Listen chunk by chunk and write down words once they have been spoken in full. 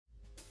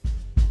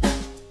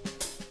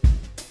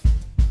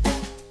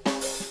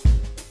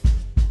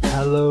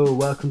Hello,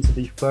 welcome to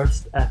the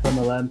first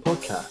FMLM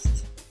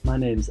podcast. My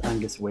name's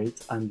Angus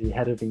Waite. I'm the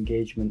Head of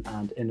Engagement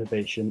and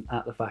Innovation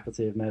at the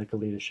Faculty of Medical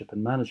Leadership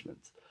and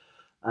Management.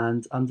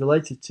 And I'm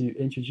delighted to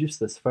introduce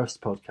this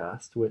first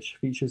podcast, which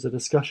features a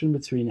discussion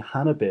between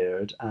Hannah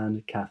Baird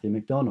and Cathy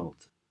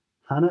McDonald.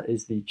 Hannah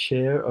is the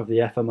chair of the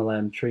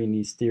FMLM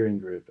Trainee Steering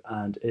Group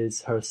and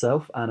is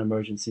herself an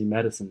emergency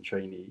medicine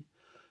trainee.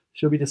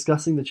 She'll be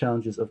discussing the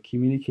challenges of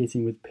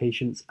communicating with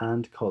patients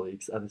and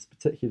colleagues at this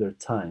particular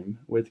time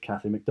with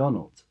Cathy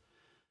McDonald.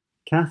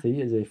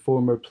 Cathy is a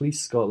former Police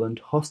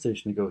Scotland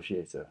hostage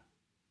negotiator.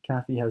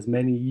 Cathy has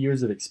many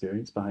years of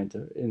experience behind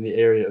her in the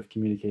area of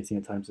communicating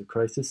at times of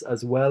crisis,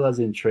 as well as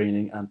in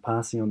training and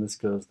passing on the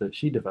skills that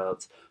she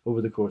developed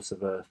over the course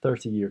of a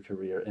 30-year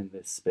career in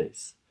this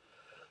space.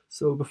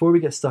 So before we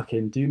get stuck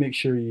in, do make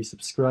sure you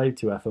subscribe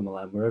to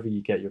FMLM wherever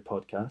you get your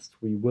podcast.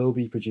 We will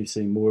be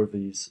producing more of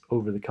these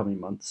over the coming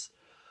months.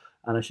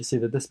 And I should say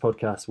that this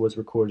podcast was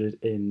recorded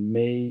in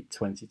May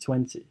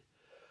 2020.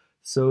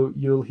 So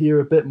you'll hear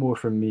a bit more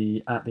from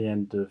me at the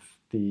end of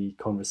the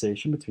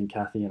conversation between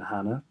Cathy and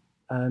Hannah.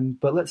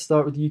 But let's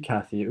start with you,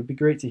 Cathy. It would be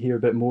great to hear a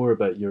bit more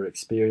about your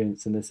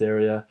experience in this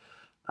area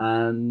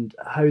and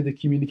how the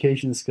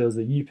communication skills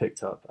that you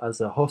picked up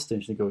as a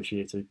hostage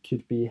negotiator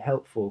could be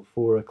helpful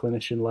for a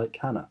clinician like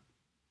Hannah.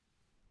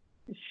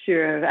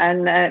 Sure.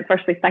 And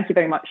firstly, thank you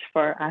very much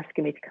for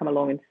asking me to come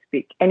along and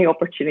speak. Any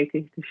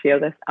opportunity to share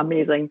this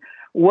amazing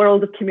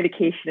world of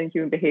communication and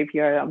human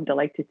behaviour, I'm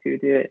delighted to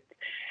do it.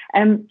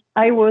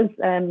 I was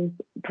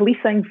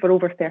policing for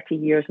over 30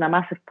 years, and a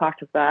massive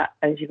part of that,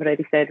 as you've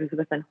already said, was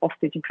within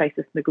hostage and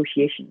crisis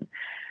negotiation.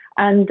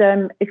 And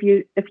if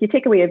you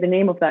take away the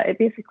name of that, it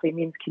basically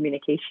means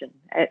communication.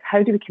 It's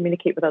how do we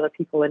communicate with other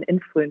people and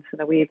influence in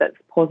a way that's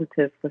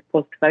positive with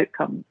positive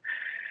outcomes.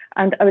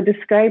 And I would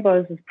describe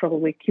us as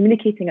probably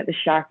communicating at the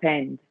sharp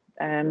end.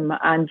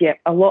 And yet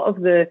a lot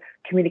of the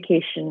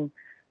communication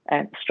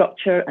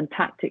structure and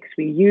tactics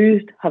we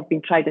used have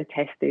been tried and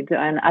tested.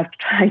 And I've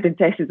tried and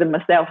tested them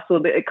myself, so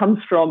that it comes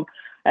from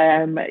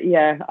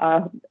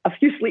a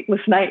few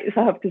sleepless nights,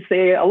 I have to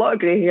say, a lot of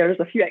grey hairs,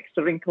 a few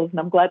extra wrinkles, and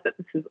I'm glad that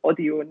this is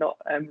audio and not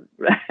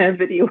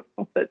video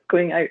that's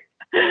going out.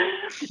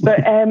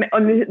 But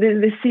on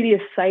the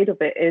serious side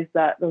of it is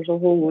that there's a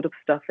whole load of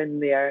stuff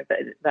in there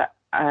that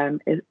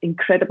is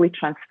incredibly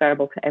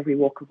transferable to every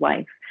walk of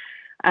life.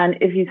 And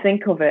if you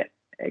think of it,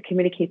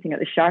 communicating at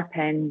the sharp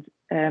end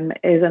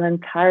is an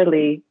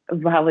entirely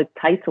valid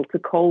title to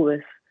call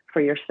this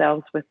for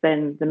yourselves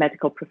within the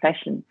medical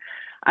profession.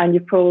 And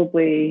you've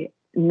probably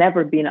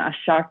never been at a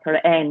sharper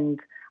end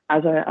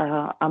as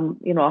a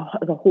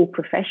whole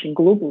profession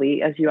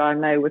globally as you are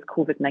now with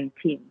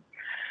Covid-19.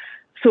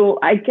 So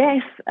I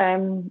guess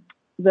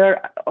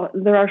there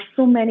are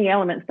so many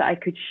elements that I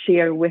could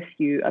share with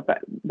you about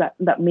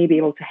that may be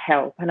able to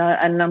help. And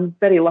I'm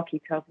very lucky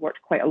to have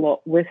worked quite a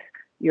lot with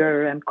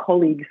your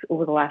colleagues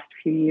over the last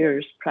few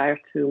years prior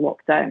to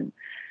lockdown.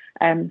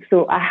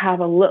 So I have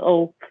a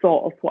little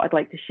thought of what I'd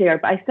like to share,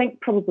 but I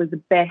think probably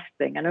the best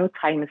thing, I know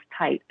time is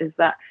tight, is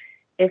that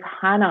if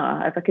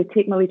I could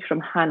take my lead from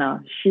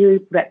Hannah, she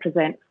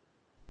represents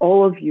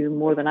all of you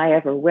more than I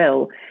ever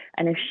will.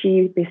 And if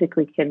she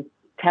basically can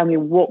tell me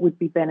what would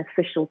be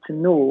beneficial to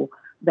know,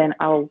 then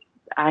I'll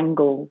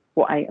angle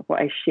what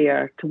I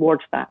share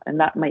towards that. And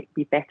that might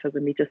be better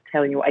than me just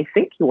telling you what I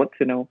think you want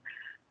to know.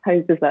 How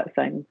does that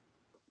sound?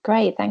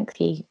 Great, thank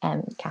you,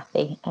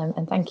 Cathy,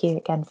 and thank you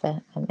again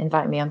for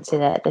inviting me onto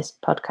this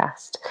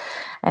podcast.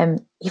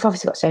 You've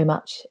obviously got so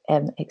much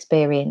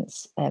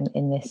experience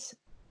in this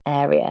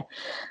area.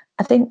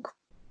 I think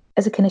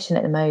as a clinician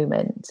at the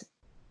moment,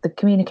 the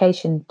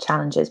communication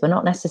challenges were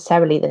not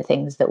necessarily the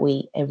things that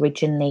we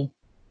originally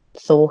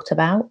thought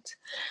about.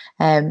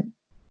 When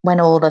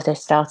all of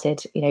this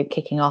started,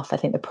 kicking off, I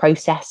think the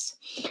process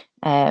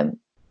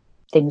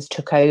things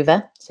took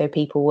over. So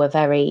people were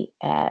very,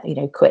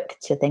 quick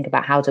to think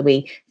about how do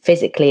we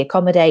physically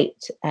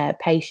accommodate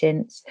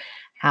patients?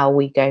 How are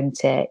we going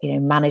to,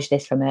 manage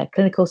this from a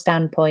clinical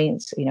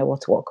standpoint?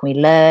 What can we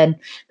learn?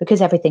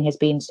 Because everything has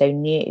been so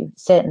new.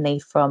 Certainly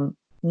from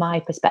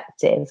my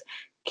perspective,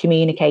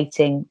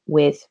 communicating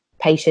with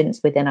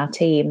patients within our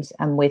teams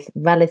and with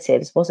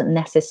relatives wasn't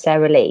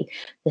necessarily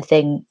the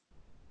thing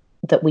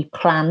that we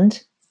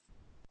planned,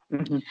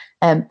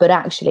 but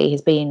actually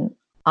has been,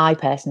 I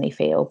personally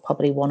feel,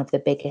 probably one of the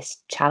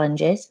biggest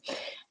challenges.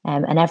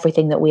 And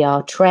everything that we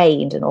are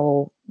trained and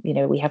all,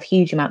 we have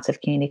huge amounts of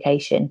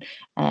communication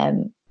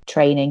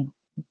training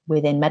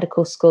within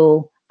medical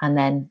school and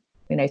then,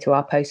 through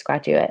our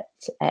postgraduate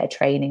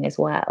training as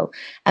well.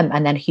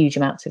 And then huge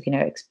amounts of,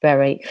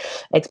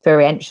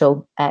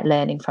 experiential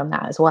learning from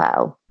that as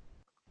well.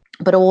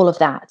 But all of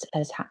that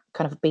has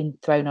kind of been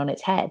thrown on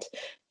its head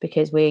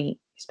because we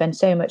spend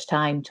so much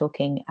time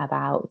talking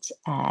about,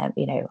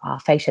 our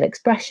facial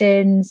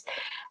expressions,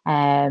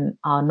 our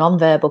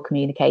non-verbal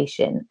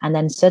communication, and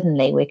then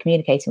suddenly we're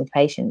communicating with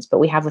patients, but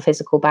we have a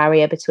physical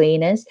barrier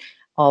between us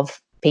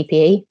of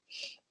PPE,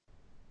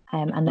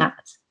 and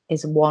that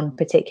is one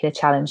particular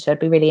challenge. So I'd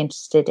be really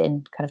interested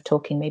in kind of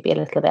talking maybe a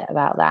little bit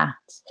about that.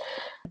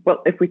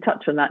 Well, if we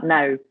touch on that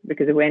now,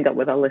 because if we end up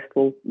with a list,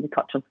 we'll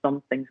touch on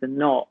some things and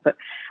not. But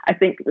I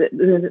think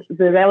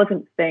the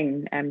relevant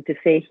thing to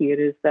say here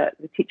is that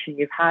the teaching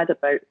you've had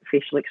about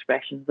facial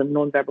expressions and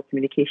non-verbal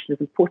communication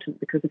is important,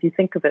 because if you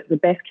think of it, the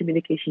best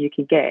communication you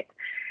can get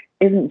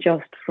isn't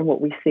just from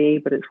what we say,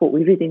 but it's what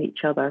we read in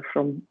each other,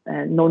 from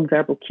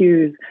non-verbal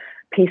cues,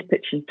 pace,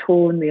 pitch and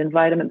tone, the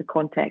environment, the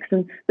context.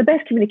 And the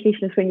best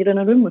communication is when you're in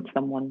a room with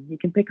someone. You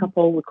can pick up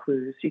all the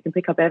clues, you can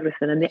pick up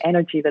everything and the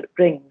energy that it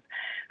brings.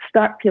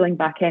 Start peeling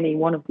back any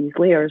one of these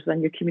layers,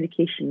 then your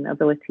communication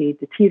ability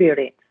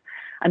deteriorates.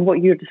 And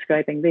what you're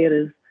describing there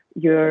is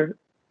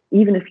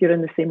even if you're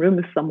in the same room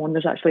as someone,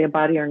 there's actually a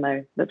barrier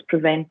now that's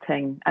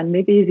preventing, and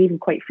maybe is even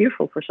quite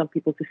fearful for some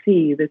people to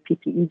see the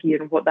PPE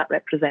gear and what that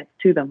represents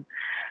to them.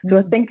 So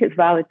I think it's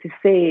valid to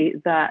say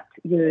that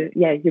you're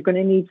going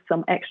to need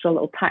some extra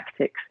little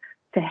tactics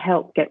to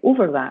help get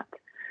over that.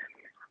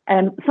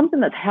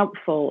 Something that's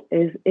helpful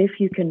is if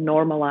you can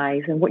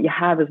normalize, and what you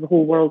have is the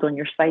whole world on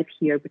your side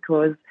here,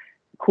 because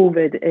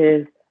COVID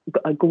is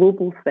a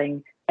global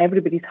thing.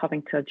 Everybody's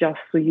having to adjust,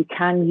 so you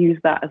can use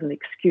that as an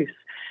excuse.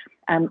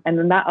 And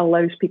then that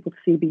allows people to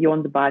see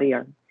beyond the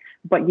barrier.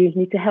 But you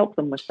need to help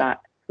them with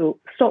that. So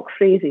stock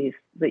phrases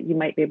that you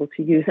might be able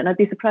to use, and I'd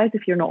be surprised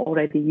if you're not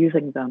already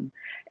using them,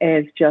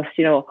 is just,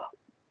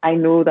 I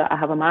know that I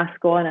have a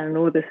mask on, and I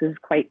know this is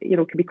quite,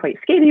 can be quite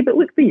scary, but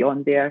look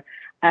beyond there.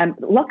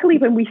 Luckily,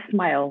 when we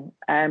smile,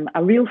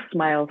 a real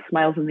smile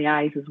smiles in the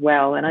eyes as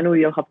well. And I know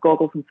you'll have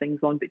goggles and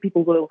things on, but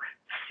people will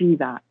see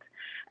that.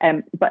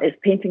 But it's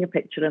painting a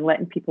picture and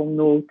letting people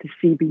know to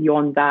see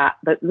beyond that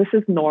this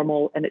is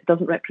normal and it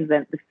doesn't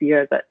represent the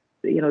fear that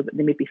that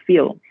they maybe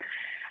feel.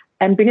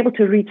 And being able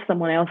to read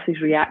someone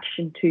else's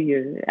reaction to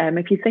you.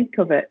 If you think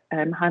of it,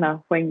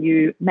 Hannah, when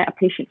you met a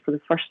patient for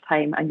the first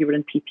time and you were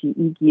in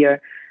PPE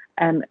gear,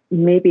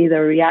 maybe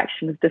their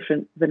reaction is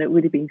different than it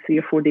would have been 3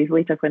 or 4 days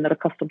later when they're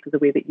accustomed to the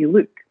way that you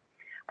look.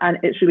 And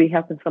it's really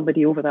helping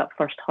somebody over that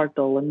first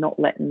hurdle and not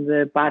letting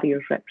the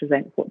barriers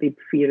represent what they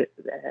fear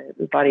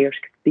the barriers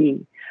could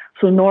be.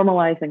 So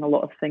normalizing a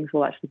lot of things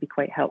will actually be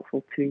quite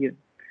helpful to you.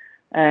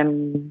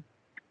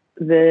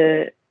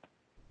 The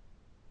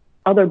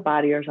other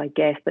barriers, I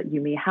guess, that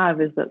you may have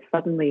is that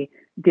suddenly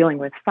dealing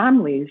with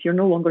families, you're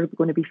no longer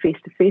going to be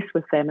face-to-face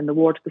with them in the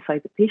ward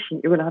beside the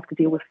patient. You're going to have to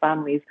deal with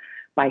families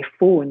by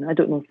phone. I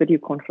don't know if video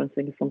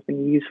conferencing is something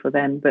you use for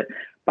them, but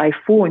by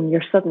phone,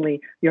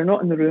 you're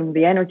not in the room,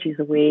 the energy's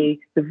away,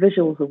 the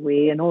visual's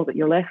away, and all that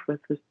you're left with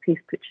is pace,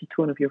 pitch and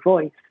tone of your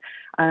voice.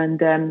 And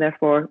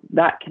therefore,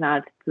 that can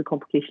add to the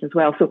complication as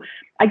well. So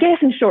I guess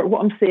in short,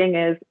 what I'm saying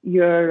is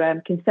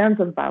your concerns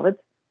are valid,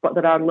 but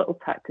there are little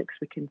tactics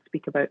we can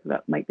speak about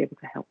that might be able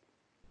to help.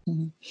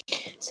 Mm-hmm.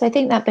 So I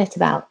think that bit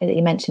that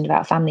you mentioned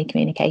about family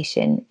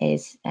communication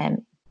is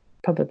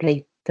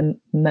probably the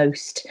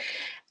most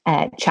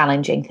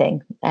challenging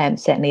thing,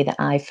 certainly that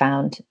I've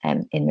found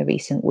in the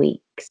recent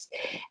weeks,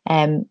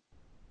 in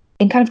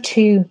kind of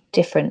two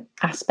different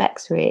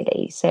aspects,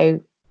 really. So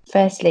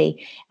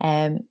firstly,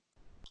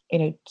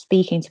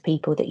 speaking to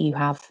people that you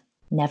have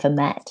never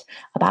met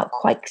about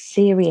quite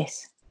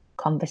serious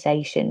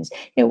conversations.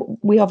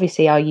 We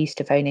obviously are used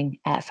to phoning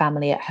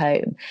family at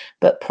home,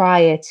 but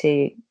prior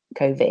to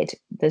COVID,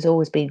 there's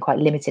always been quite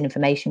limited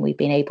information we've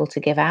been able to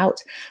give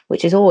out,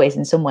 which is always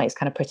in some ways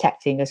kind of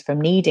protecting us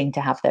from needing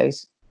to have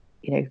those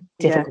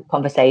difficult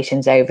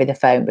conversations over the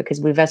phone, because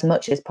we've as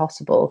much as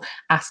possible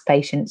asked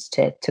patients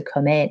to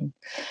come in.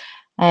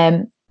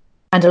 And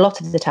a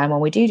lot of the time when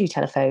we do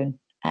telephone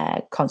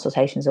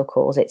consultations or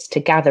calls, it's to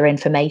gather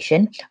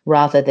information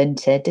rather than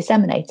to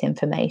disseminate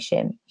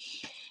information.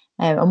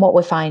 And what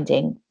we're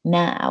finding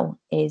now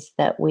is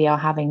that we are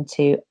having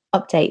to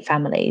update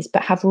families,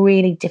 but have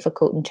really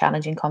difficult and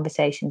challenging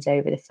conversations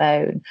over the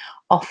phone,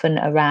 often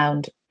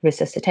around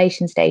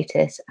resuscitation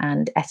status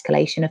and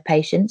escalation of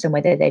patients and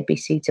whether they'd be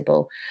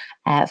suitable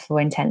for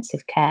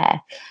intensive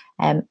care.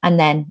 And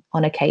then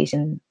on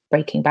occasion,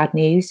 breaking bad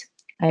news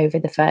over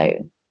the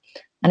phone.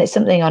 And it's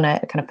something on a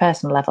kind of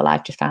personal level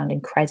I've just found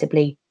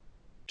incredibly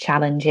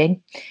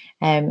challenging.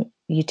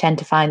 You tend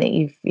to find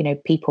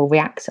that people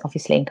react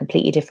obviously in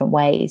completely different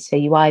ways. So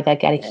you either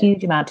get a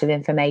huge amount of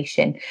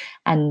information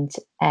and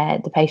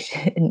the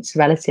patient's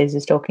relatives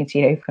is talking to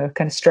you for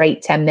kind of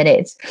straight 10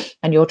 minutes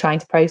and you're trying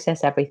to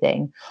process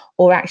everything,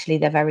 or actually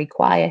they're very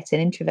quiet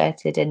and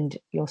introverted and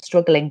you're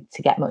struggling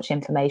to get much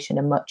information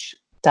and much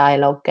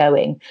dialogue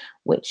going,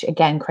 which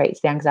again creates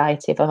the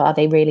anxiety of, are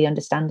they really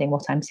understanding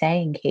what I'm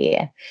saying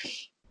here?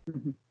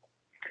 Mm-hmm.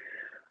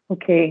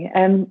 Okay.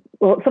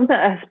 Well, something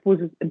I suppose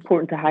is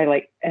important to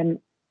highlight.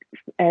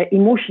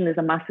 Emotion is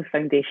a massive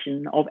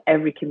foundation of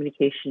every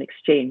communication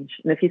exchange.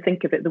 And if you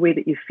think of it, the way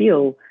that you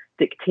feel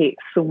dictates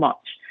so much.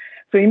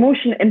 So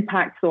emotion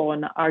impacts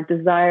on our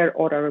desire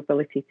or our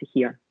ability to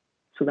hear.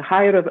 So the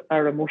higher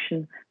our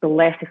emotion, the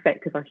less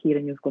effective our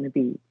hearing is going to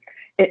be.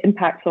 It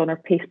impacts on our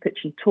pace, pitch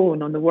and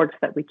tone, on the words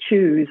that we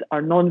choose,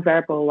 our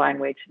non-verbal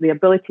language, the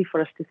ability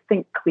for us to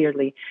think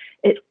clearly.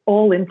 It's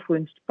all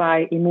influenced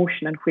by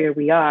emotion and where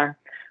we are.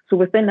 So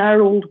within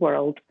our old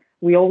world,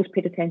 we always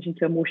paid attention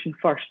to emotion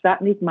first.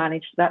 That needs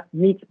managed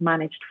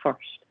first.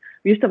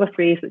 We used to have a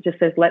phrase that just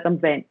says, let them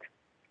vent.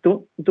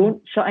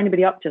 Don't shut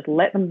anybody up, just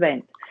let them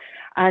vent.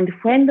 And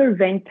when they're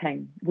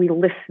venting, we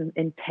listen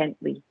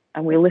intently,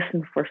 and we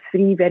listen for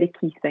three very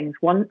key things.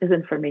 One is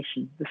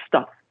information, the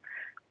stuff.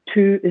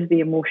 Two is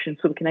the emotion,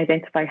 so we can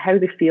identify how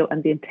they feel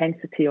and the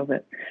intensity of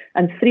it.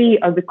 And three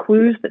are the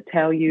clues that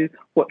tell you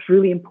what's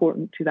really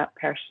important to that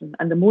person.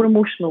 And the more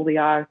emotional they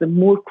are, the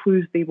more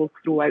clues they will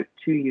throw out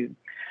to you.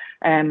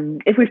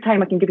 If we have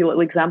time, I can give you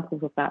little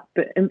examples of that.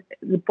 But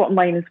the bottom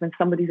line is, when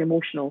somebody's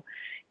emotional,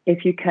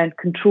 if you can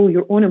control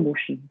your own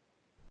emotion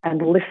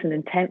and listen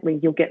intently,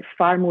 you'll get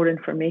far more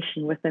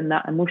information within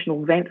that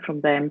emotional vent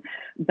from them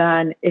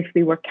than if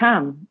they were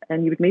calm,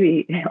 and you would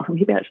maybe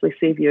actually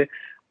save you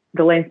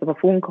the length of a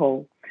phone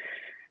call.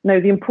 Now,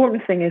 the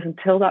important thing is,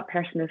 until that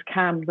person is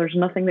calm, there's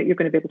nothing that you're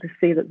going to be able to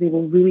say that they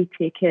will really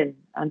take in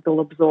and they'll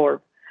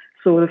absorb.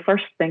 So the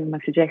first thing, my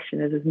suggestion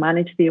is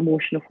manage the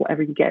emotion of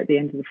whatever you get at the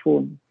end of the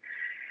phone.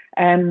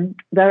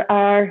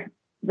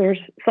 There's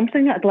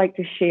something that I'd like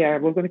to share.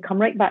 We're going to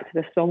come right back to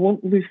this, so I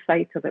won't lose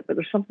sight of it, but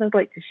there's something I'd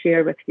like to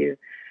share with you.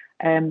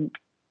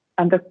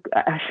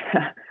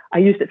 I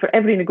used it for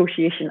every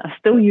negotiation. I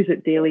still use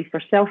it daily for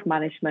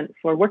self-management,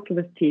 for working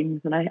with teams,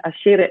 and I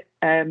share it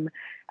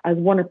as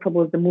one of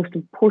probably the most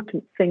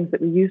important things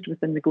that we used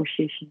within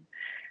negotiation.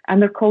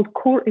 And they're called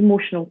core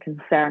emotional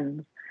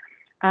concerns.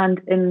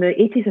 And in the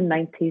 80s and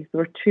 90s,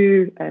 there were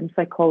two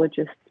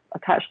psychologists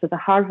attached to the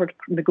Harvard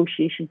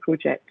negotiation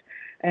project,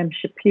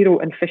 Shapiro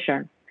and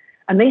Fisher.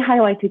 And they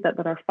highlighted that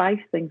there are 5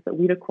 things that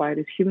we require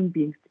as human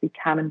beings to be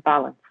calm and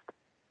balanced.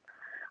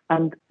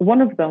 And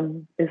one of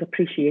them is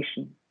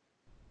appreciation.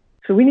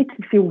 So we need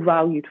to feel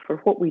valued for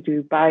what we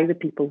do by the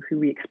people who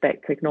we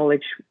expect to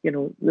acknowledge,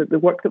 the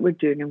work that we're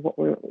doing and what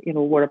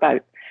we're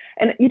about.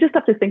 And you just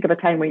have to think of a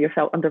time where you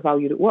felt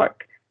undervalued at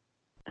work.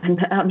 And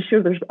I'm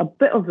sure there's a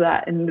bit of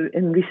that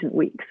in recent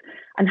weeks.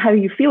 And how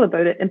you feel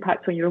about it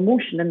impacts on your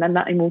emotion, and then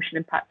that emotion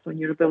impacts on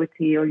your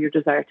ability or your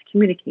desire to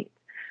communicate.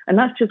 And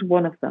that's just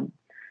one of them.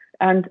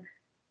 And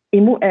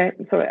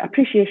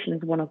appreciation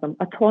is one of them.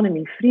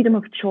 Autonomy, freedom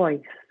of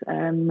choice,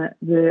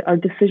 our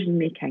decision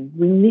making.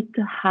 We need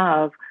to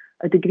have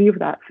a degree of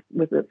that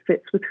that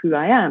fits with who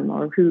I am,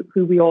 or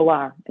who we all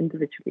are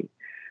individually.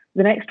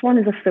 The next one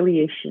is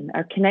affiliation,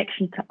 our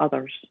connection to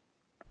others,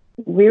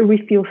 where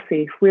we feel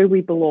safe, where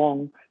we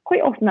belong.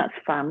 Quite often that's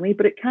family,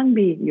 but it can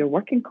be your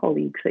working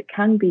colleagues, it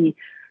can be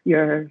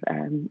your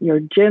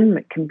gym,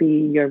 it can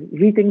be your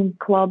reading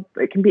club,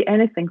 it can be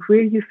anything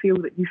where you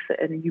feel that you fit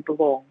in and you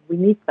belong. We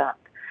need that.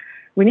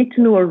 We need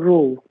to know our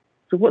role.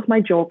 So what's my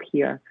job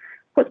here?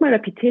 What's my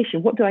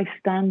reputation? What do I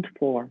stand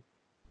for?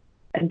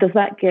 And does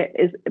that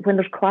when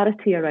there's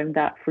clarity around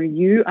that for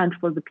you and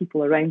for the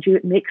people around you,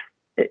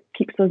 it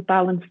keeps us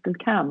balanced and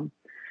calm.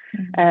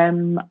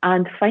 Mm-hmm.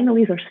 And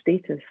finally is our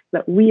status,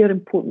 that we are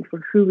important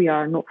for who we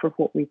are, not for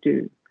what we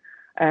do.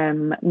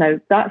 Now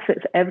that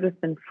fits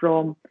everything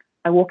from,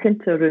 I walk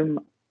into a room,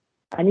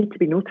 I need to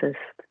be noticed.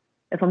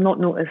 If I'm not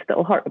noticed,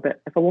 it'll hurt a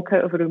bit. If I walk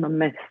out of a room, I'm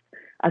missed.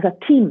 As a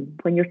team,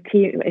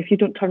 if you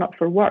don't turn up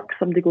for work,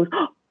 somebody goes,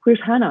 oh,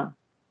 where's Hannah?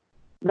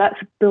 That's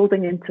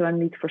building into a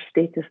need for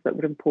status that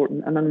were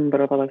important, and a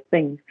number of other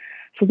things.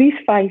 So these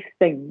 5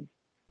 things,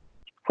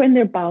 when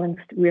they're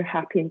balanced, we're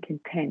happy and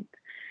content.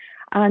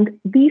 And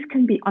these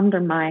can be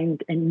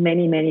undermined in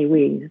many, many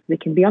ways. They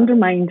can be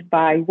undermined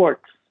by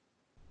words.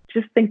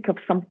 Just think of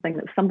something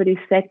that somebody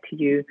said to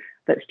you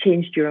that's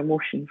changed your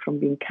emotion from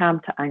being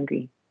calm to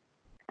angry.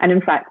 And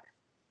in fact,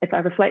 if I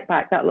reflect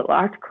back, that little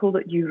article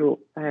that you wrote,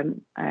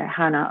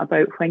 Hannah,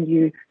 about when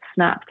you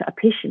snapped at a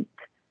patient,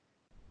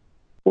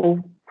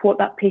 well, what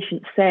that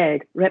patient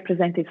said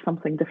represented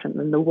something different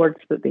than the words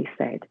that they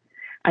said.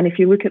 And if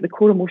you look at the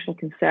core emotional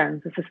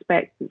concerns, I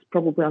suspect it's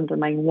probably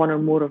undermined one or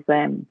more of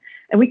them.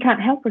 And we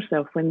can't help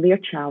ourselves. When they're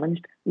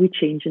challenged, we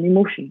change in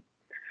emotion.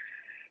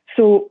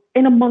 So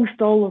in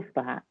amongst all of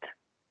that,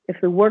 if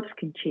the words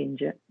can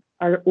change it,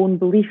 our own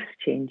beliefs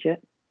change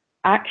it,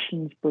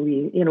 actions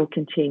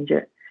can change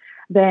it,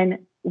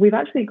 then we've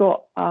actually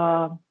got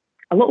a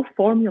little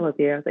formula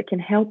there that can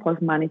help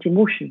us manage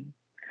emotion.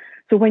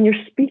 So when you're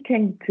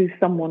speaking to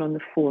someone on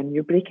the phone,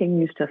 you're breaking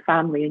news to a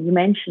family, and you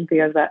mentioned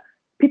there that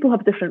people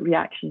have different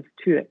reactions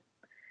to it.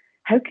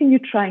 How can you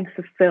try and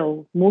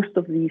fulfill most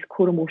of these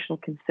core emotional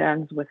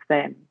concerns with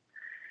them?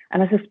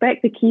 And I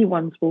suspect the key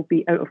ones will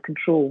be out of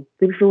control.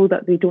 They feel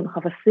that they don't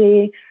have a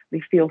say,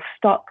 they feel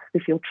stuck, they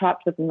feel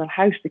trapped within their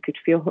house, they could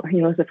feel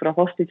as if they're a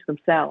hostage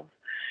themselves.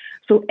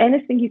 So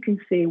anything you can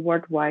say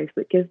word-wise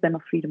that gives them a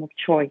freedom of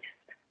choice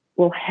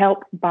will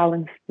help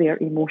balance their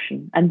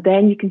emotion. And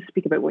then you can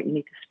speak about what you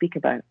need to speak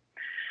about.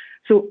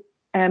 So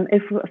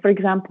if, for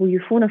example,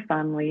 you phone a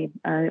family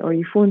or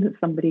you phone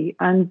somebody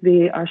and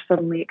they are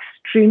suddenly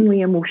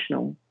extremely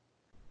emotional,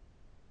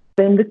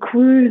 then the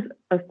clues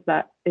of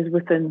that is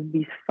within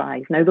these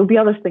 5. Now, there'll be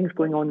other things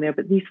going on there,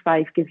 but these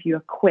 5 give you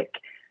a quick,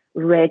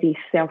 ready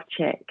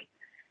self-check.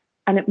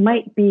 And it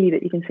might be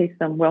that you can say to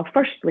them, well,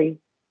 firstly,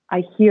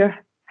 I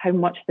hear how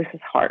much this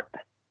has hurt.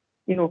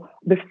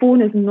 The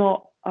phone is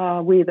not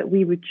way that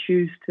we would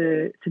choose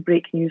to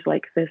break news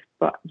like this,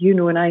 but you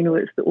know and I know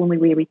it's the only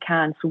way we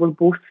can, so we're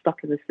both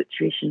stuck in this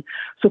situation.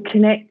 So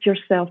connect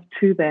yourself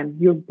to them.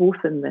 You're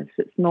both in this.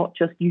 It's not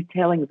just you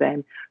telling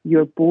them,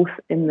 you're both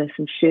in this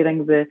and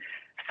sharing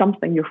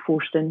something you're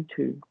forced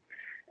into.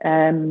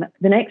 The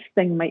next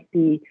thing might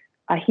be,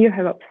 I hear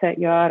how upset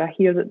you are. I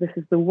hear that this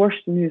is the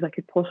worst news I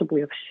could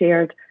possibly have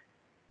shared.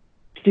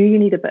 Do you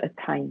need a bit of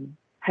time?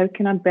 How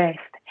can I best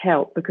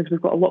help? Because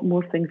we've got a lot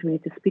more things we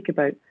need to speak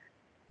about.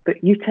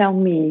 But you tell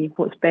me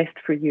what's best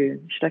for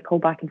you. Should I call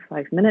back in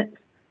 5 minutes?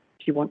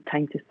 Do you want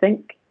time to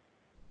think?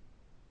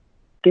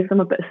 Give them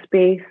a bit of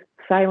space,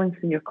 silence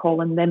in your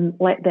call, and then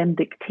let them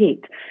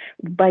dictate.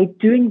 By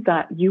doing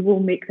that, you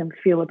will make them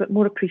feel a bit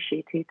more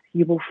appreciated.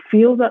 You will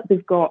feel that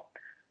they've got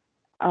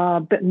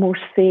a bit more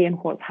say in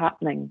what's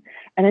happening.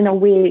 And in a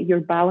way, you're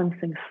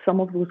balancing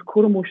some of those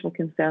core emotional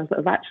concerns that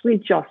have actually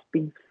just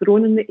been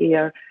thrown in the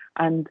air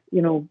and,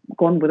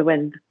 gone with the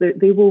wind.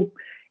 They will,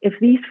 if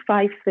these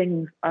 5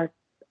 things are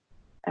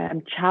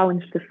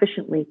challenged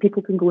sufficiently,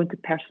 people can go into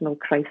personal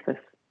crisis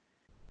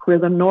where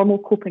their normal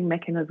coping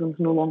mechanisms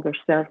no longer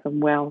serve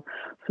them well.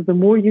 So the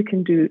more you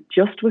can do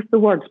just with the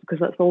words, because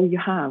that's all you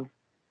have,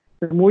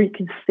 the more you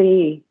can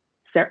say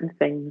certain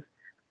things,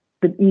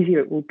 the easier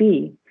it will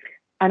be.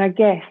 And I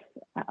guess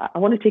I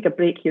want to take a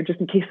break here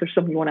just in case there's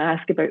something you want to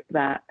ask about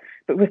that.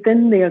 But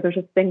within there's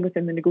a thing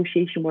within the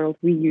negotiation world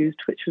we used,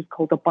 which was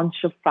called a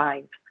bunch of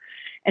 5.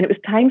 And it was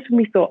times when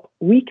we thought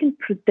we can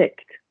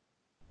predict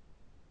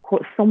how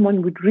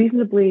someone would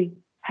reasonably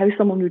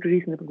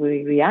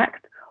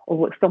react, or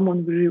what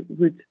someone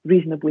would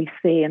reasonably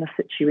say in a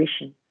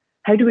situation.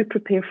 How do we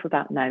prepare for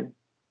that now?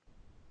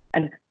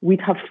 And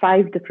we'd have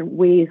 5 different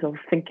ways of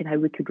thinking how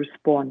we could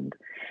respond.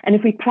 And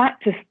if we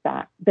practice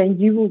that, then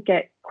you will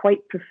get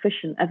quite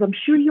proficient, as I'm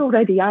sure you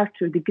already are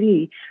to a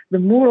degree. The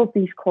more of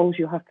these calls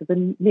you have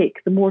to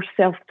make, the more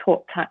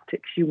self-taught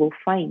tactics you will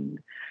find.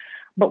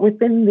 But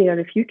within there,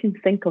 if you can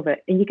think of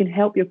it, and you can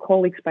help your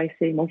colleagues by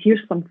saying, well,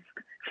 here's some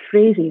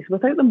phrases,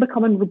 without them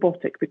becoming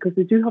robotic, because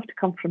they do have to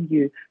come from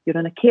you. You're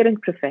in a caring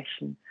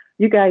profession.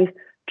 You guys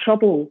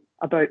trouble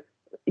about,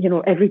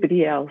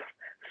 everybody else.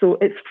 So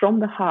it's from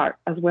the heart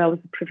as well as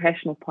the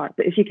professional part.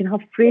 But if you can have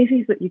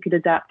phrases that you could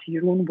adapt to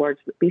your own words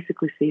that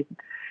basically say,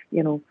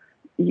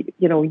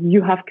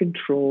 you have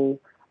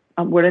control.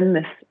 We're in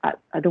this.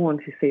 I don't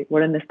want to say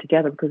we're in this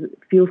together because it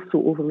feels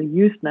so overly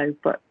used now,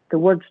 but the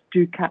words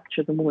do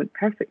capture the moment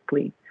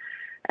perfectly.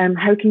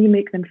 How can you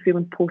make them feel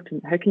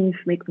important? How can you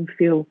make them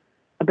feel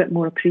a bit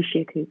more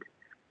appreciated?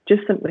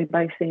 Just simply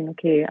by saying,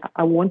 okay,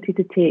 I wanted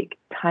to take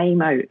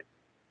time out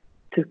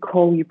to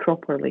call you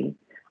properly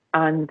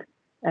and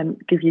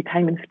give you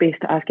time and space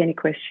to ask any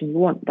question you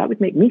want. That would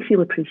make me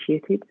feel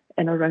appreciated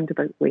in a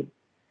roundabout way.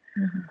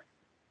 Mm-hmm.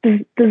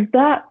 Does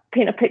that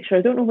paint a picture?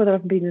 I don't know whether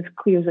I've been as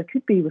clear as I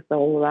could be with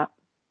all of that.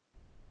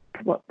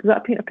 Does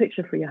that paint a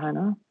picture for you,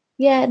 Hannah?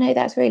 Yeah, no,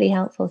 that's really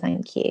helpful.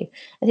 Thank you.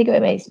 I think what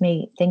it makes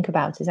me think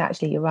about is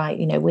actually, you're right.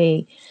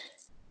 When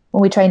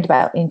we're trained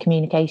about in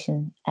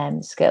communication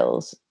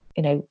skills,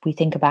 we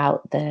think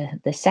about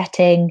the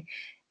setting.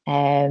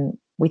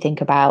 We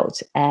think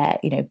about,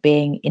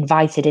 being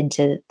invited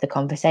into the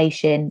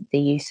conversation, the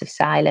use of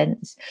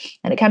silence.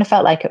 And it kind of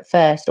felt like at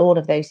first, all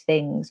of those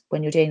things,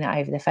 when you're doing that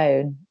over the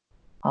phone,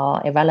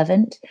 are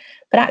irrelevant.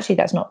 But actually,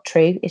 that's not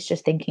true. It's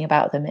just thinking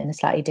about them in a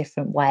slightly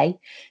different way.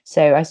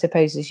 So I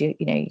suppose, as you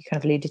kind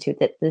of alluded to,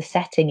 that the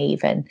setting,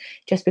 even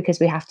just because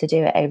we have to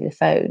do it over the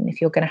phone,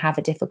 if you're going to have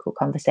a difficult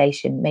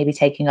conversation, maybe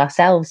taking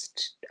ourselves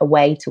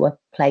away to a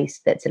place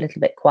that's a little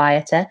bit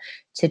quieter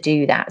to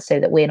do that, so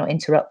that we're not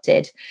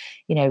interrupted.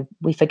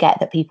 We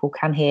forget that people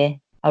can hear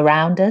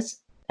around us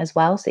as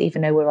well. So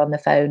even though we're on the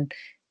phone,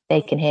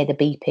 they can hear the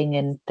beeping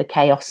and the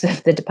chaos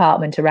of the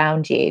department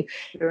around you.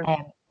 Sure.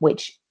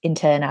 Which in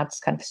turn adds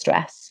kind of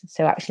stress.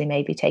 So actually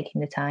maybe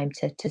taking the time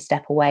to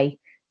step away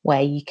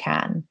where you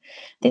can.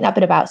 I think that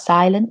bit about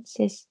silence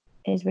is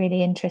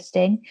really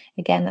interesting.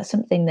 Again, that's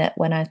something that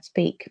when I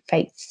speak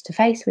face to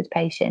face with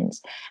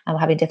patients and we're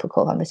having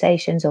difficult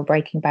conversations or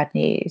breaking bad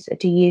news, I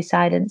do use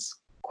silence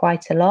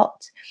quite a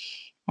lot.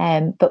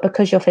 But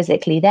because you're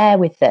physically there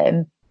with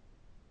them,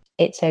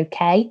 it's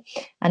okay.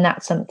 And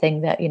that's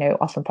something that,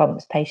 often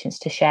prompts patients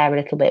to share a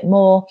little bit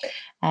more.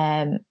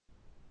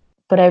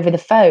 But over the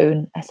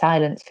phone, a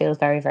silence feels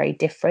very, very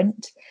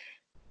different.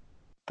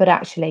 But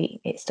actually,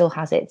 it still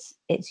has its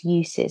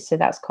uses. So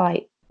that's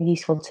quite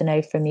useful to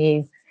know from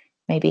you,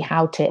 maybe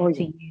how to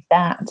use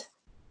that.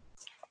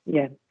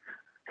 Yeah.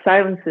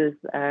 Silences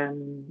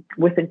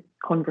within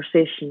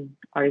conversation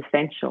are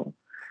essential.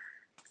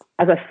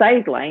 As a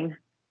sideline,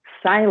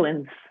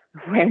 silence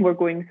when we're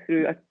going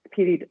through a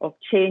period of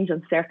change,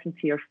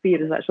 uncertainty, or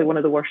fear is actually one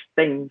of the worst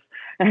things.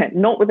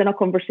 Not within a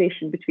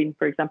conversation between,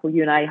 for example,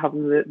 you and I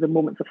having the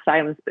moments of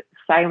silence, but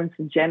silence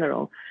in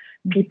general.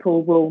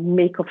 People will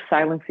make of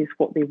silences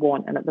what they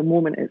want, and at the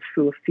moment it's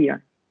full of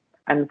fear.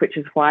 And which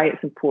is why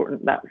it's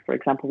important that, for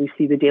example, we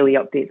see the daily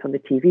updates on the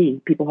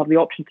TV. People have the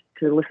option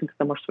to listen to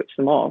them or switch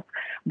them off,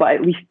 but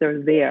at least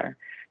they're there.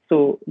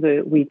 So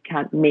we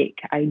can't make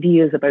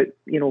ideas about,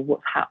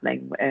 what's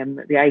happening.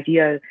 The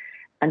idea,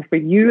 and for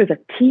you as a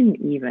team,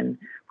 even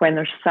when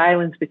there's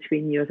silence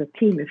between you as a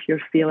team, if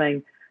you're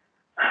feeling,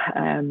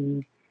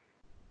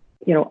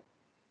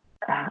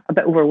 a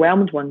bit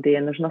overwhelmed one day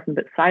and there's nothing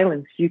but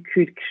silence, you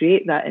could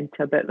create that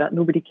into a bit that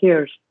nobody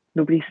cares,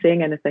 nobody's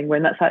saying anything,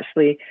 when that's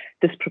actually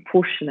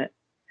disproportionate.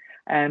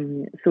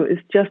 So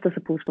it's just, I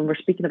suppose, when we're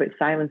speaking about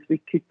silence, we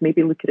could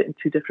maybe look at it in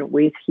two different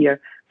ways here.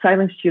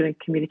 Silence during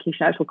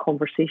communication, actual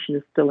conversation,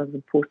 is still as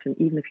important,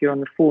 even if you're on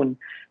the phone.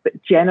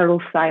 But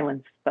general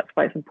silence, that's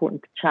why it's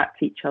important to chat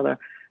to each other,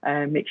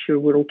 make sure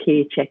we're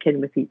okay, check in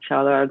with each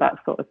other,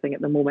 that sort of thing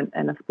at the moment.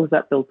 And I suppose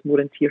that builds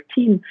more into your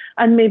team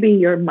and maybe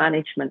your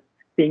management,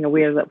 being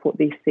aware that what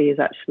they say is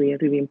actually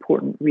really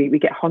important. We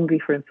get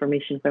hungry for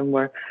information when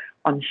we're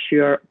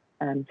unsure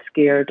and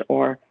scared,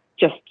 or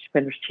just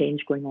when there's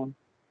change going on.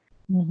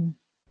 Mm-hmm.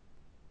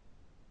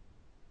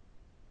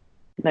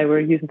 Now we're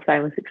using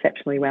silence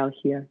exceptionally well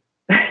here.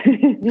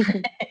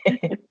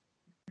 I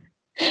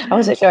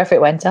wasn't sure if it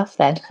went off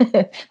then.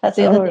 That's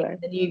the other thing.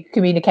 Right. The new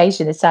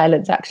communication is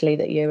silence, actually,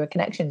 that your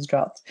connection's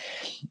dropped.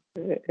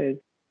 It is.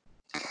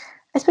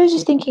 I suppose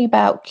just thinking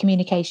about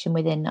communication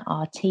within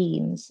our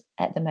teams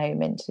at the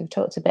moment, we've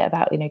talked a bit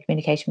about,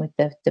 communication with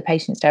the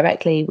patients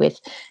directly, with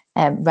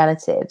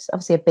relatives.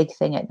 Obviously, a big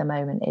thing at the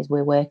moment is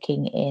we're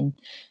working in,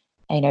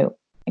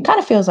 it kind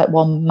of feels like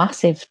one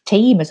massive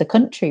team as a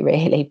country,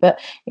 really. But,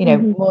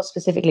 more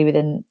specifically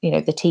within,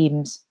 the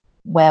teams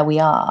where we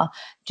are,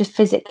 just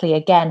physically,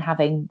 again,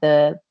 having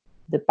the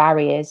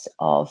barriers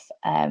of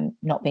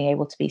not being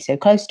able to be so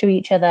close to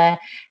each other.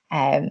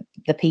 The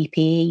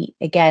PPE,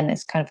 again,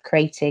 is kind of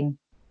creating,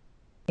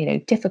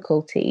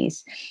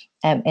 difficulties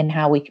in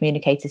how we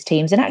communicate as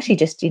teams, and actually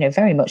just,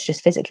 very much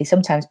just physically,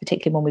 sometimes,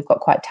 particularly when we've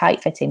got quite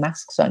tight fitting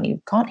masks on,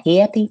 you can't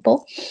hear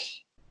people.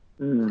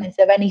 Is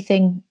there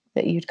anything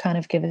that you'd kind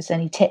of give us,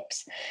 any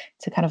tips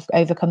to kind of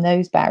overcome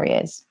those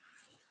barriers?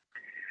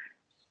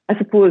 I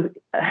suppose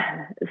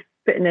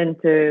fitting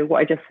into what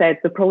I just said,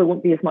 there probably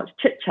won't be as much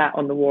chit chat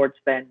on the wards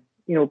then.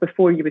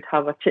 Before you would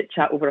have a chit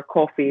chat over a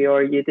coffee,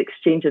 or you'd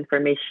exchange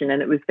information,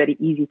 and it was very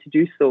easy to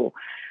do so.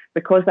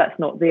 Because that's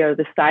not there,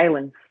 the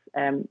silence,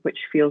 which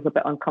feels a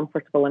bit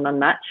uncomfortable and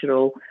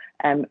unnatural,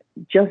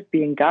 just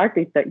being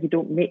guarded that you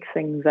don't make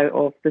things out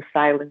of the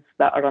silence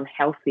that are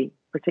unhealthy,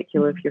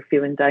 particularly if you're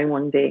feeling down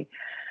one day.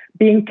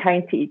 Being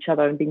kind to each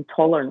other and being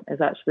tolerant is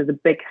actually the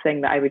big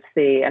thing that I would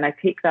say. And I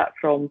take that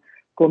from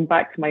going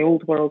back to my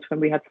old world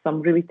when we had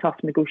some really tough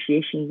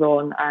negotiations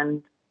on.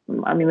 And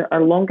I mean,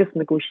 our longest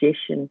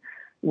negotiation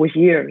was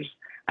years,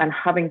 and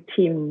having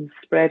teams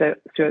spread out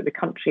throughout the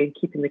country and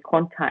keeping the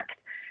contact.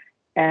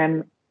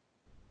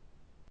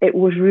 It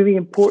was really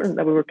important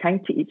that we were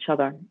kind to each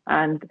other,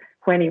 and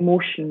when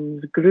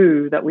emotions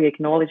grew, that we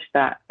acknowledged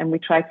that, and we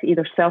tried to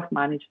either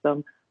self-manage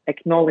them,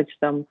 acknowledge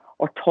them,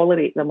 or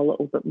tolerate them a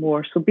little bit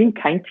more. So being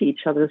kind to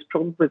each other is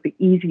probably the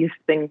easiest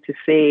thing to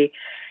say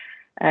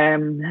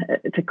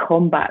to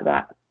combat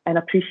that, and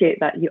appreciate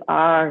that you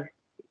are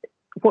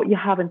what you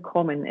have in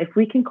common. If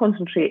we can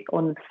concentrate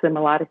on the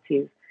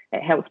similarities,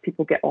 it helps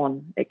people get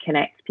on, it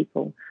connects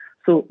people.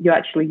 So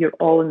you're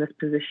all in this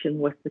position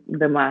with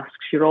the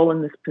masks. You're all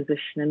in this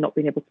position and not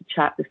being able to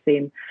chat the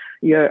same.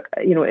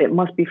 It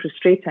must be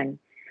frustrating.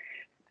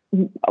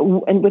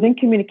 And within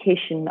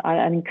communication,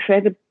 an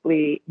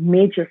incredibly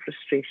major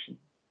frustration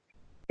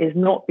is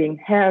not being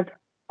heard,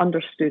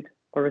 understood,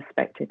 or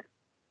respected.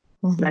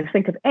 Mm-hmm. Now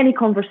think of any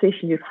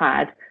conversation you've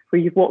had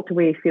where you've walked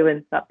away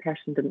feeling that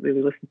person didn't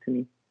really listen to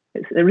me.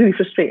 It's really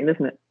frustrating,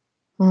 isn't it?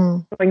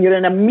 Mm. When you're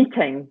in a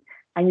meeting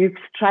and you've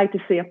tried to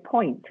say a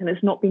point and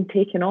it's not been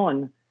taken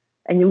on,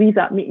 and you leave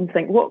that meeting and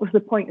think, what was the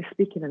point of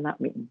speaking in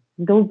that meeting?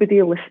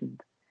 Nobody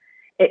listened.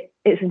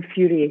 It's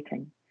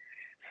infuriating.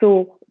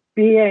 So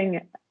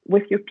being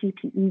with your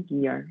PPE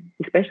gear,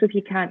 especially if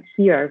you can't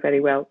hear very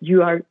well,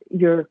 your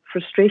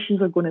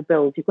frustrations are going to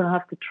build. You're going to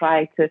have to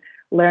try to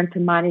learn to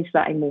manage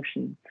that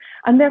emotion.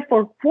 And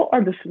therefore, what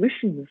are the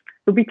solutions?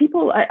 There'll be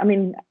people,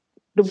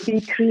 there'll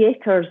be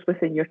creators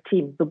within your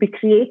team. There'll be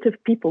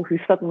creative people who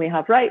suddenly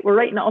have, right, we're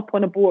writing it up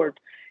on a board.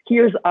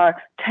 Here's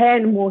our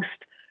 10 most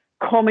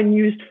common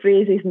used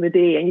phrases in the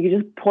day, and you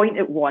can just point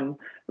at one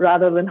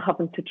rather than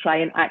having to try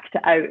and act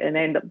it out and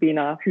end up being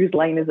a whose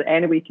line is it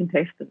anyway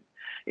contestant.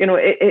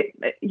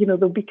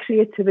 There'll be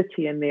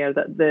creativity in there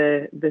that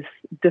this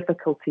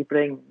difficulty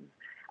brings.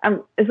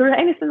 Is there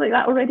anything like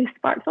that already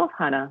sparked off,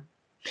 Hannah?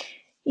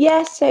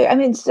 Yeah,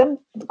 so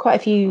quite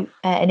a few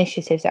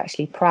initiatives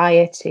actually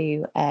prior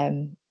to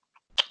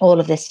all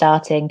of this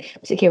starting,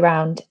 particularly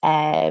around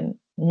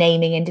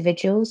naming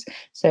individuals.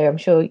 So I'm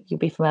sure you'll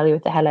be familiar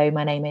with the Hello,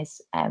 My Name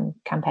Is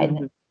campaign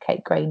that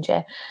Kate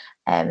Granger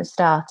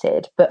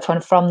started. But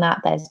from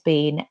that, there's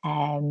been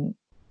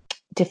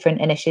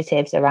different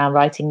initiatives around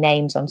writing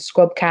names on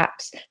scrub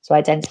caps to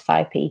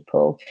identify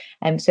people.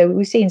 So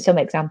we've seen some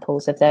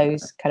examples of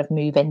those kind of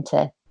move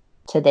into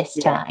this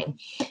time.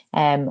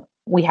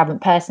 We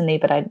haven't personally,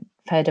 but I've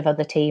heard of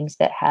other teams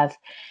that have,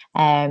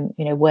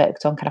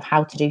 worked on kind of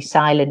how to do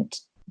silent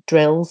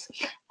drills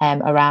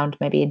around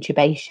maybe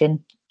intubation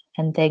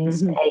and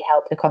things to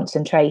help the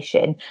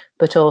concentration,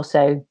 but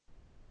also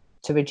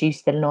to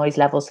reduce the noise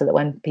level so that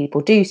when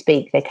people do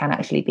speak, they can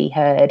actually be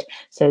heard,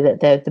 so that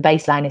the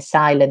baseline is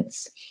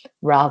silence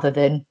rather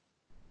than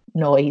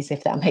noise,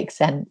 if that makes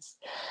sense.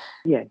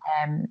 Yeah.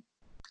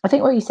 I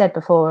think what you said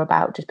before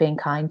about just being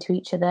kind to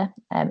each other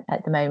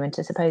at the moment,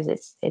 I suppose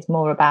it's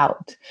more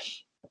about,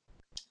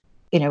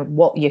 you know,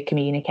 what you're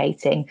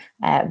communicating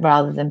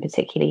rather than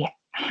particularly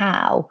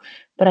how.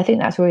 But I think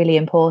that's really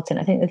important.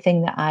 I think the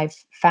thing that I've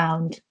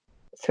found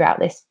throughout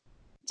this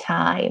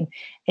time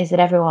is that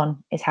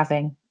everyone is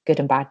having good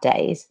and bad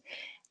days,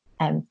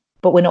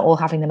 but we're not all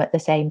having them at the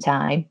same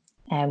time.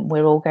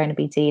 We're all going to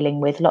be dealing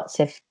with lots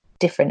of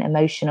different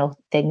emotional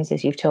things,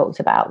 as you've talked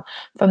about,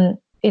 from,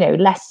 you know,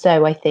 less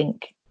so, I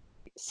think,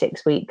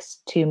 6 weeks,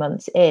 2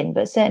 months in,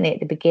 but certainly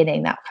at the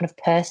beginning, that kind of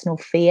personal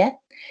fear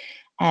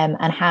and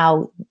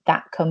how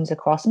that comes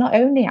across, not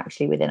only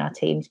actually within our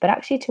teams, but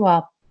actually to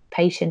our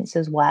patients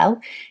as well.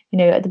 You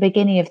know, at the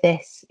beginning of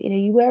this, you know,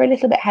 you were a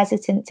little bit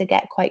hesitant to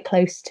get quite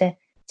close to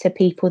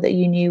people that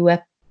you knew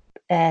were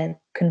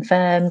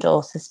confirmed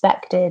or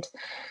suspected,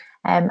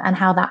 and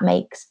how that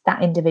makes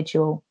that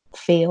individual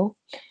feel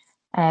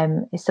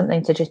is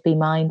something to just be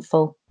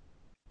mindful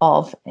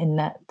of, in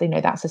that, you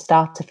know, that's a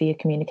starter for your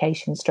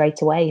communication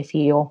straight away. If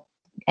you're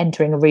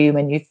entering a room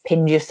and you've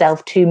pinned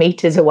yourself 2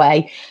 meters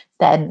away,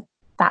 then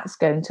that's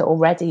going to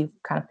already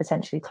kind of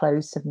potentially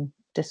close some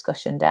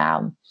discussion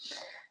down.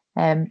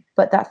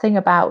 But that thing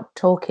about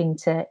talking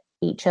to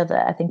each other,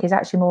 I think, is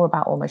actually more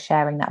about almost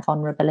sharing that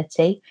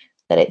vulnerability,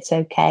 that it's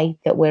okay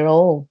that we're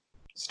all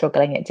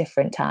struggling at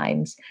different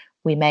times.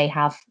 We may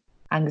have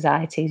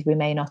anxieties, we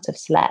may not have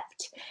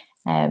slept.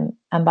 And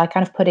by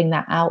kind of putting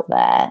that out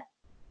there,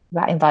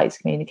 that invites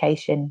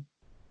communication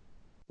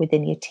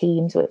within your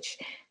teams, which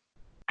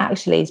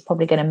actually is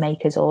probably going to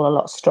make us all a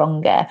lot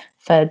stronger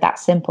for that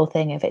simple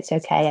thing of, it's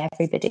okay,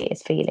 everybody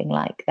is feeling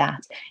like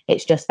that.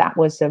 It's just that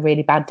was a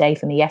really bad day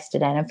for me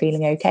yesterday and I'm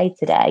feeling okay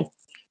today.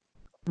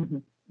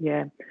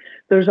 Yeah,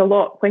 there's a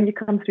lot when you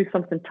come through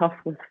something tough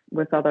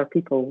with other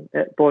people,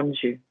 it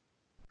bonds you.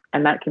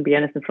 And that can be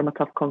anything from a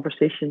tough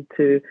conversation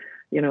to,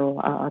 you know,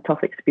 a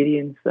tough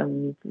experience.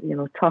 And, you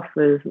know, tough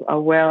is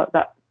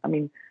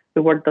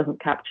the word doesn't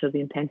capture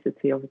the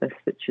intensity of this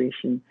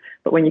situation.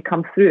 But when you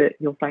come through it,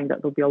 you'll find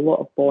that there'll be a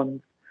lot of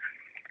bonds.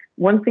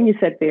 One thing you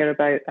said there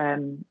about,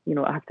 you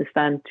know, I have to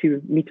stand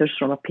 2 meters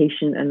from a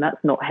patient, and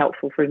that's not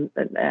helpful for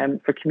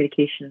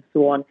communication and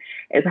so on.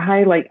 It's a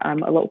highlight a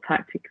little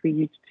tactic we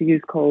used to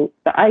use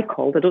I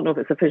don't know if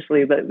it's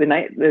officially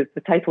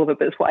the title of it,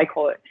 but it's what I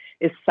call it,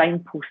 is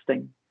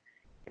signposting.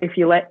 If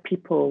you let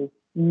people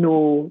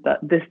know that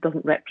this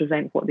doesn't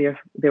represent what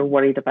they're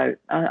worried about.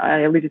 I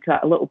alluded to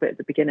that a little bit at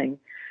the beginning.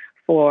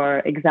 For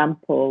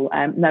example,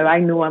 now I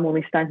know I'm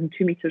only standing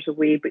 2 meters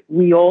away, but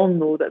we all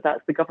know that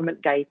that's the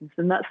government guidance,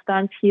 and that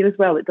stands here as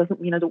well. It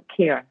doesn't mean I don't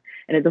care,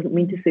 and it doesn't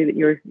mean to say that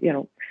you're, you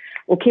know,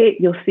 okay,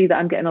 you'll see that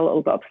I'm getting a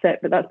little bit upset,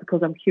 but that's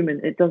because I'm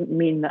human. It doesn't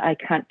mean that I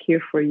can't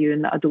care for you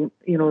and that I don't,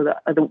 you know,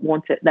 that I don't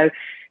want it. Now,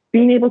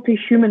 being able to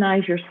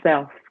humanize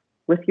yourself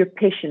with your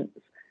patients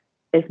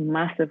is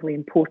massively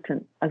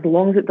important, as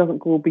long as it doesn't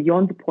go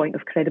beyond the point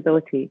of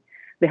credibility.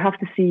 They have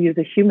to see you as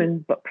a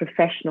human but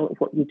professional at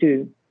what you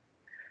do.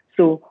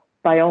 So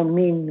by all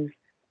means,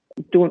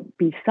 don't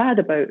be sad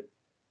about,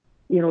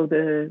 you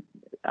know,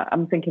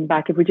 I'm thinking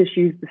back, if we just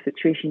use the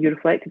situation you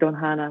reflected on,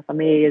 Hannah, if I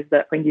may, is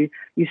that when you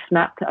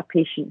snapped at a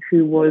patient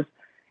who was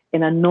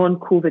in a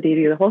non-COVID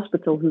area of the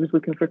hospital who was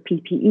looking for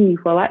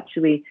PPE, well,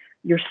 actually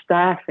your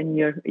staff and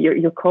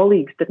your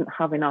colleagues didn't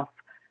have enough.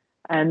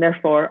 And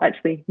therefore,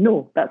 actually,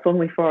 no, that's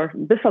only for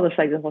this other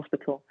side of the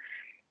hospital.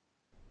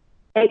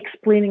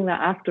 Explaining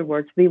that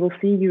afterwards, they will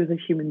see you as a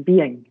human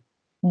being.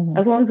 Mm-hmm.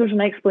 As long as there's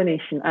an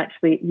explanation,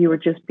 actually, you were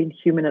just being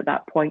human at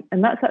that point.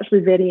 And that's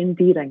actually very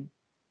endearing.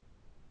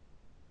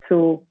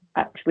 So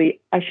actually,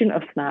 I shouldn't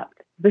have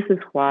snapped. This is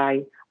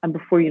why. And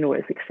before you know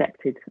it, it's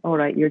accepted. All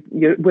right,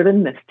 we're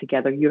in this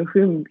together. You're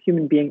a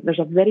human being. There's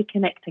a very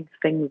connecting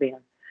thing there.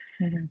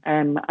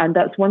 Mm-hmm. And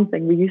that's one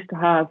thing we used to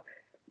have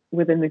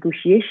within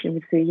negotiation.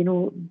 We'd say, you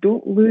know,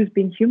 don't lose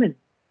being human.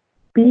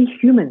 Be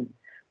human.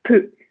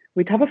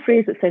 We'd have a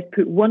phrase that says,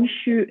 put one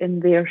foot in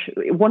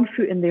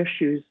their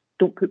shoes.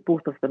 Don't put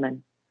both of them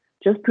in.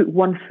 Just put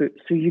one foot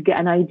so you get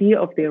an idea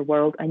of their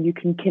world and you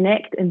can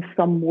connect in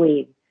some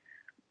way.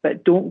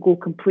 But don't go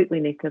completely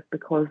native,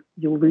 because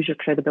you'll lose your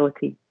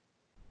credibility.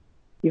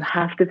 You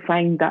have to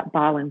find that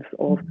balance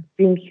of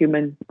being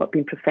human but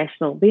being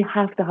professional. They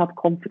have to have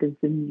confidence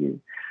in you.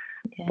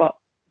 Yeah. But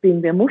being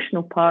the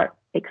emotional part,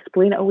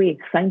 explain it away,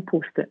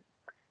 signpost it.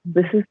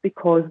 This is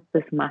because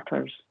this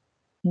matters.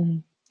 Mm-hmm.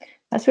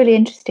 That's really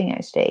interesting,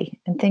 actually.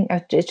 And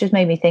it just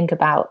made me think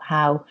about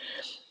how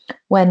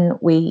when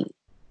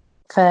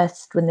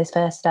this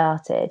first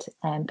started,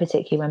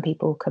 particularly when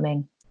people were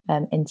coming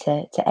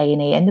into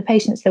A&E, and the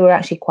patients that were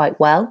actually quite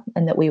well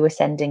and that we were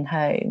sending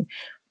home,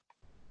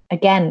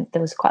 again,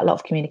 there was quite a lot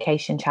of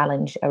communication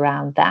challenge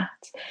around that,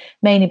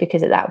 mainly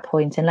because at that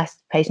point, unless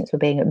patients were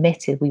being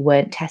admitted, we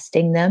weren't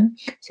testing them.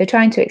 So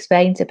trying to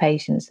explain to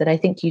patients that I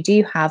think you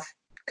do have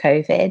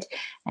COVID,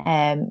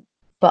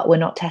 but we're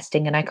not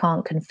testing, and I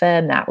can't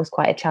confirm that, was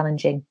quite a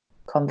challenging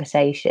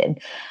conversation.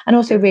 And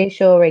also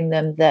reassuring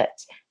them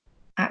that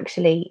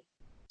actually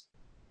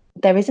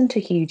there isn't a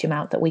huge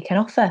amount that we can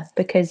offer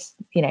because,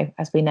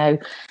 as we know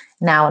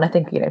now, and I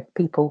think,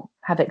 people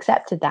have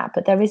accepted that,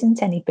 but there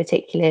isn't any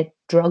particular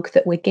drug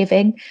that we're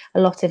giving.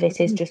 A lot of it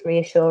is just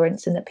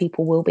reassurance and that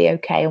people will be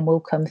okay and will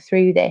come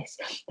through this.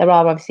 There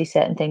are obviously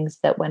certain things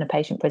that when a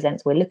patient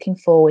presents, we're looking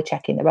for. We're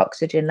checking their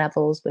oxygen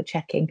levels. We're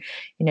checking,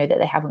 that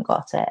they haven't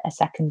got a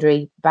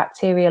secondary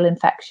bacterial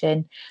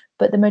infection.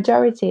 But the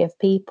majority of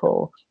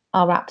people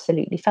are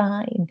absolutely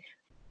fine.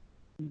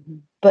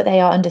 But they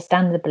are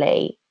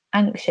understandably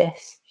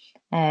anxious.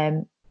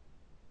 And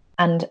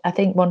I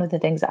think one of the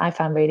things that I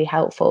found really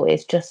helpful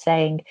is just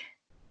saying,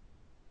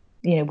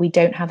 we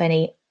don't have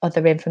any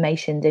other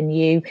information than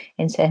you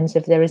in terms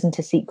of there isn't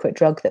a secret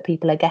drug that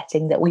people are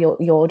getting that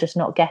you're just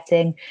not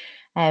getting,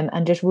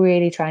 and just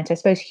really trying to, I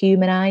suppose,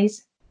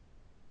 humanize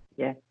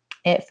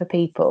it for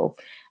people.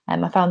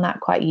 I found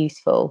that quite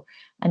useful,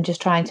 and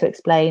just trying to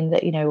explain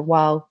that,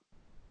 while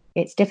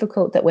it's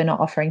difficult that we're not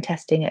offering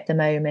testing at the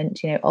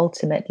moment,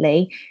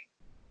 ultimately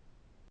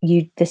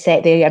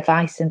the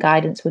advice and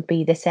guidance would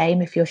be the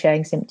same. If you're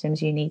showing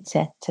symptoms, you need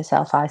to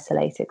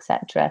self-isolate,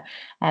 etc.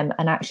 And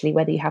actually,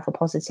 whether you have a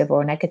positive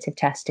or a negative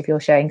test, if you're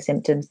showing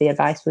symptoms, the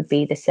advice would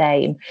be the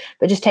same.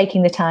 But just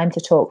taking the time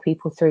to talk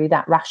people through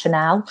that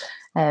rationale,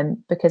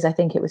 because I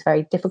think it was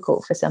very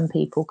difficult for some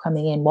people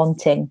coming in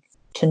wanting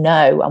to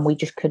know, and we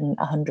just couldn't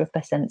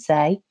 100%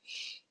 say.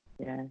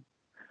 Yeah.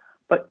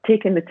 But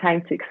taking the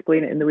time to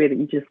explain it in the way that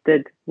you just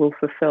did will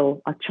fulfill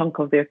a chunk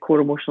of their core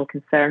emotional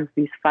concerns,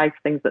 these 5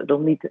 things that they'll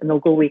need, and they'll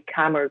go away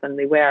calmer than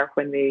they were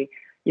when they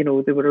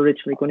were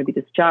originally going to be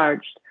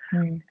discharged.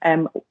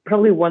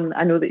 Probably one,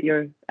 I know that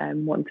you're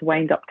wanting to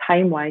wind up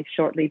time-wise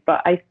shortly,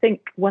 but I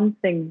think one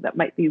thing that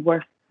might be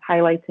worth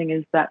highlighting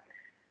is that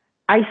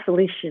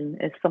isolation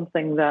is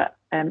something that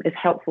is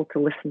helpful to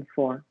listen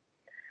for.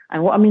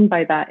 And what I mean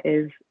by that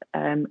is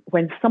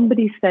when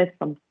somebody says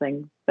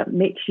something that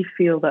makes you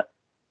feel that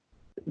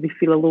they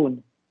feel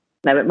alone.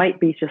 Now, it might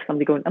be just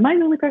somebody going, am I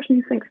the only person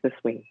who thinks this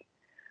way?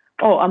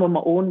 Oh, I'm on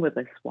my own with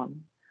this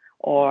one.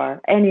 Or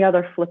any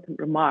other flippant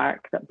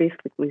remark that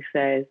basically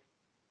says,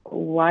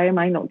 why am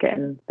I not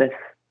getting this?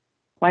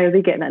 Why are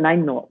they getting it and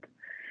I'm not?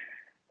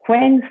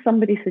 When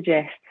somebody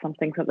suggests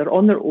something that they're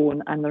on their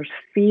own and there's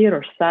fear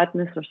or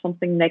sadness or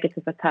something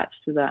negative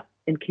attached to that,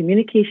 in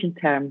communication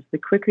terms, the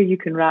quicker you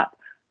can wrap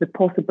the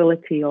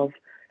possibility of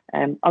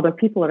other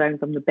people around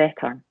them, the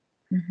better.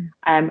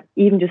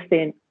 Even just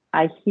saying,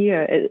 I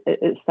hear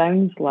it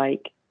sounds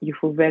like you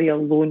feel very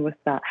alone with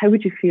that. How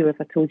would you feel if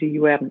I told you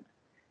you weren't?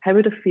 How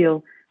would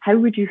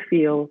you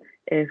feel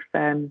if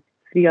 3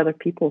 other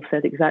people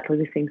said exactly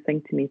the same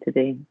thing to me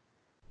today?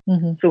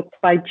 So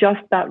by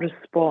just that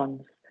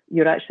response,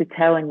 you're actually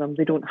telling them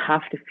they don't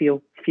have to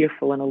feel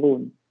fearful and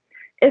alone.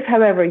 If,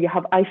 however, you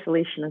have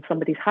isolation and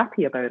somebody's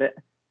happy about it,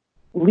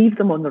 leave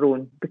them on their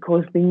own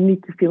because they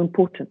need to feel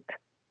important.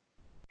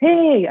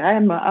 Hey,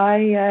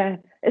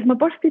 it's my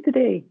birthday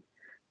today.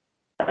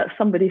 That's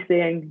somebody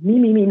saying,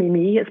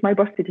 me, it's my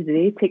birthday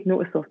today, take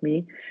notice of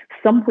me.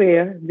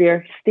 Somewhere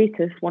their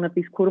status, one of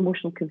these core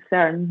emotional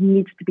concerns,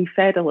 needs to be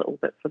fed a little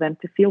bit for them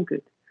to feel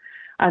good.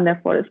 And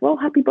therefore it's, well,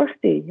 happy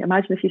birthday.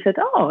 Imagine if you said,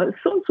 oh, it's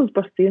so-and-so's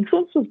birthday and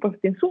so-and-so's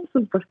birthday and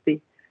so-and-so's birthday.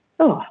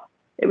 Oh,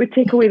 it would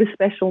take away the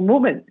special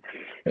moment.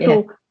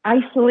 So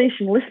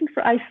isolation, listen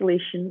for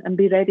isolation and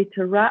be ready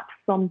to wrap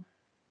some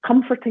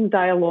comforting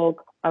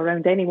dialogue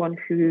around anyone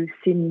who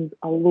seems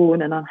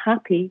alone and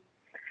unhappy,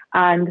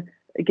 and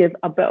give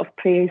a bit of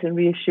praise and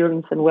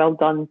reassurance and well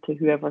done to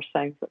whoever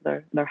sounds that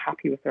they're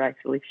happy with their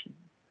isolation.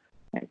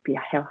 It'd be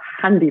a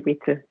handy way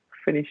to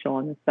finish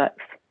on if that's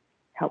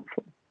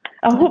helpful.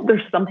 I hope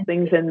there's some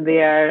things in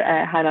there,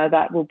 Hannah,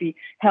 that will be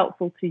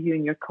helpful to you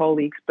and your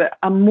colleagues, but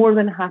I'm more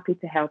than happy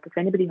to help. If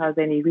anybody has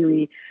any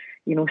really,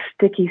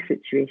 sticky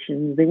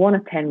situations, they want a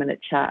 10-minute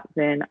chat,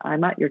 then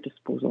I'm at your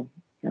disposal.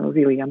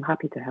 Really, I'm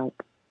happy to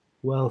help.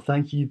 Well,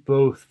 thank you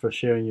both for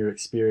sharing your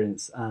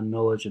experience and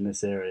knowledge in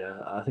this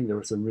area. I think there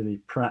were some really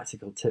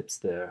practical tips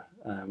there,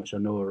 which I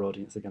know our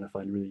audience are going to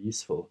find really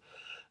useful.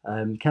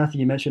 Kathy,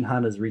 you mentioned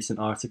Hannah's recent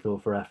article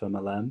for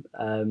FMLM.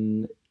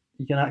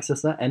 You can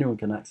access that, anyone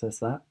can access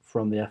that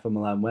from the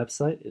FMLM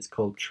website. It's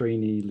called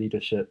Trainee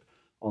Leadership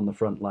on the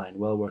Front Line,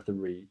 well worth a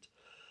read.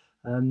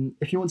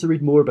 If you want to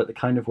read more about the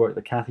kind of work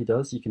that Kathy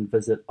does, you can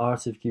visit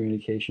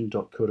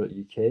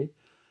artofcommunication.co.uk.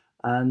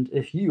 And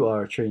if you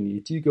are a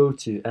trainee, do go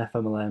to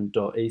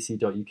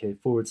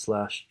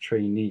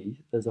fmlm.ac.uk/trainee.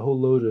 There's a whole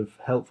load of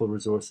helpful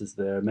resources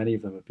there. Many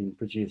of them have been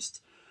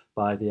produced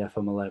by the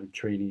FMLM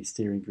Trainee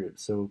Steering Group,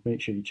 so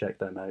make sure you check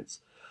them out.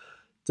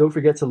 Don't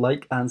forget to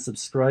like and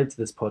subscribe to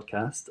this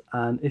podcast.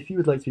 And if you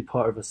would like to be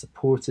part of a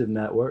supportive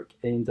network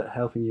aimed at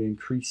helping you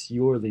increase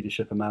your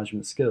leadership and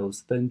management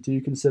skills, then do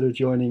consider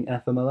joining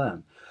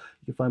FMLM.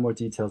 You can find more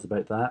details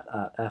about that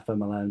at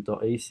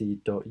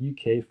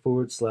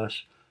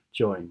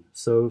fmlm.ac.uk/join.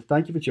 So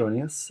thank you for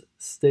joining us.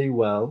 Stay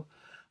well,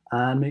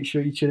 and make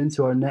sure you tune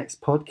into our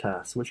next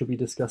podcast, which will be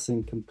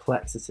discussing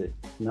complexity,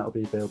 and that will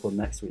be available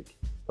next week.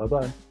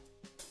 Bye-bye.